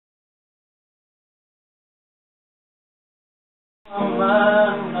No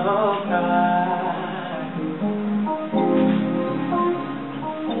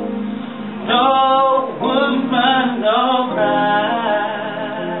woman, no cry.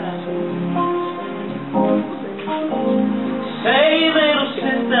 Say, little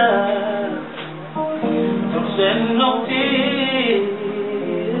sister, don't shed no tears.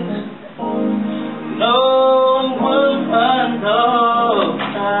 No woman, no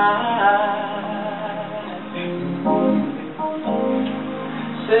cry.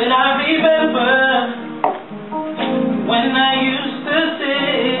 Said I remember when I used to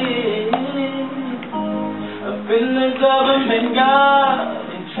sit up in the government yard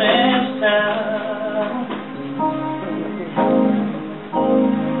in Trenchtown,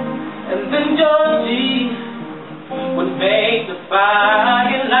 and then Georgie would make the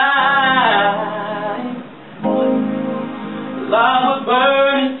firelight. Love would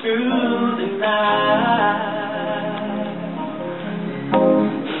burn through the night.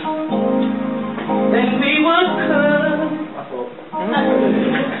 Then we would cook.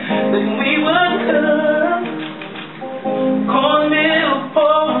 Then we would cook cornmeal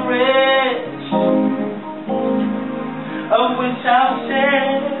porridge, of which I'll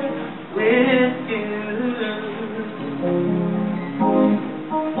share with you.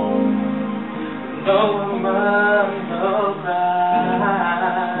 No woman, no cry.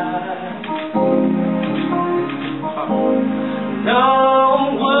 No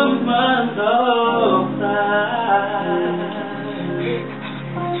woman, no cry.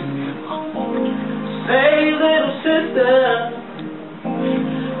 Say, little sister,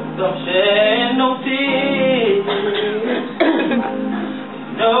 don't shed no tears.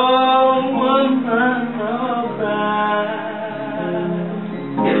 No woman, no cry.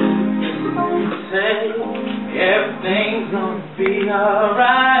 Say, everything's gonna be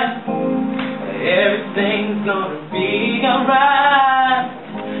alright. Everything's gonna be alright.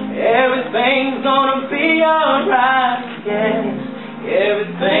 Everything's gonna be alright. Yes.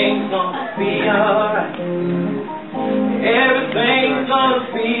 Everything's gonna be alright. Everything's gonna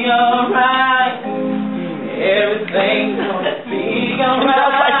be alright. Everything's gonna be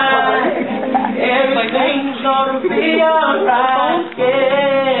alright. Everything's gonna be alright. Yeah.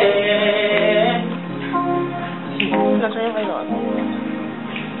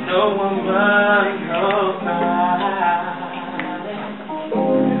 No woman, no cry.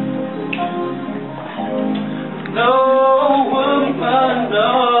 No woman, no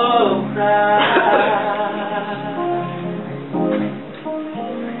cry.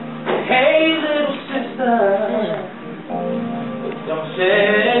 Hey, little sister, don't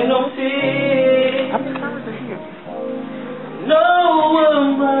shed no tears. No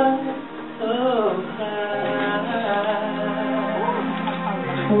woman, no cry.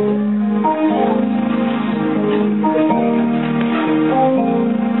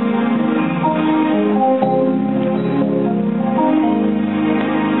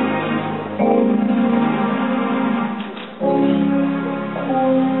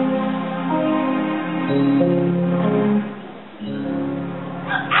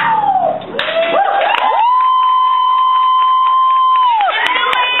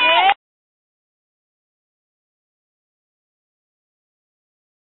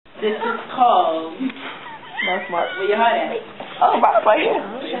 This is called. That's smart. Where your heart at? Oh, right here.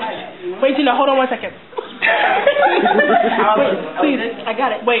 Wait, Gina, hold on 1 second. Please, I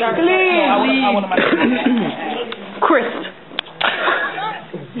got it. Wait, please. I want my Chris.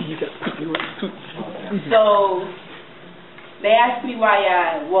 So, they asked me why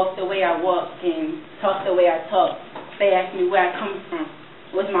I walk the way I walk and talk the way I talk. They asked me where I come from.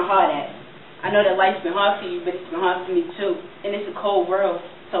 Where's my heart at? I know that life's been hard for you, but it's been hard for me too. And it's a cold world,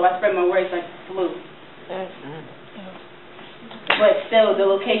 so I spread my words like the flu. But still, the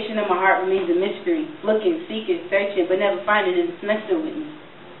location of my heart remains a mystery. Looking, seeking, searching, but never finding it. It's messing with me.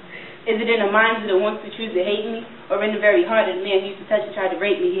 Is it in the minds of the ones who choose to hate me, or in the very heart of the man who used to touch and try to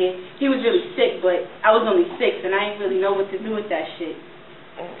rape me here? He was really sick, but I was only 6, and I didn't really know what to do with that shit.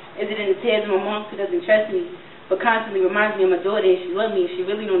 Is it in the tears of my mom who doesn't trust me, but constantly reminds me of my daughter, and she loves me, and she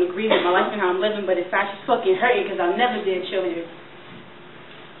really don't agree with my life and how I'm living, but inside she's fucking hurting because I'll never dare show her.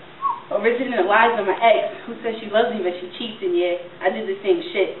 Or is it in the lies of my ex, who says she loves me, but she cheats, and yeah, I did the same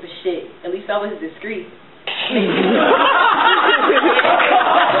shit, but shit, at least I was discreet.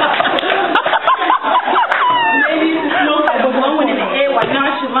 Maybe it's the snow type of blowing in the air while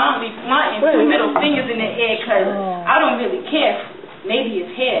nonchalantly flaunting 2 middle fingers in the air, cause I don't really care. Maybe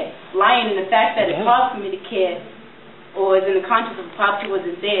it's hair, lying in the fact that it's hard for me to care. Or is in the conscience of a pop who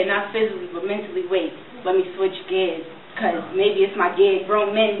wasn't there, not physically but mentally. Wait, let me switch gears, cause maybe it's my gay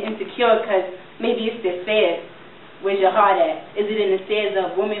grown men insecure, cause maybe it's their fears. Where's your heart at? Is it in the stairs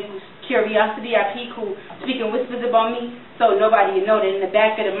of women whose curiosity I peek, who speaking whispers about me? So nobody you know that in the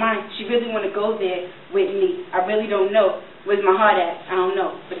back of the mind, she really want to go there with me. I really don't know. Where's my heart at? I don't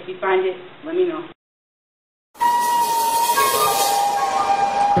know. But if you find it, let me know.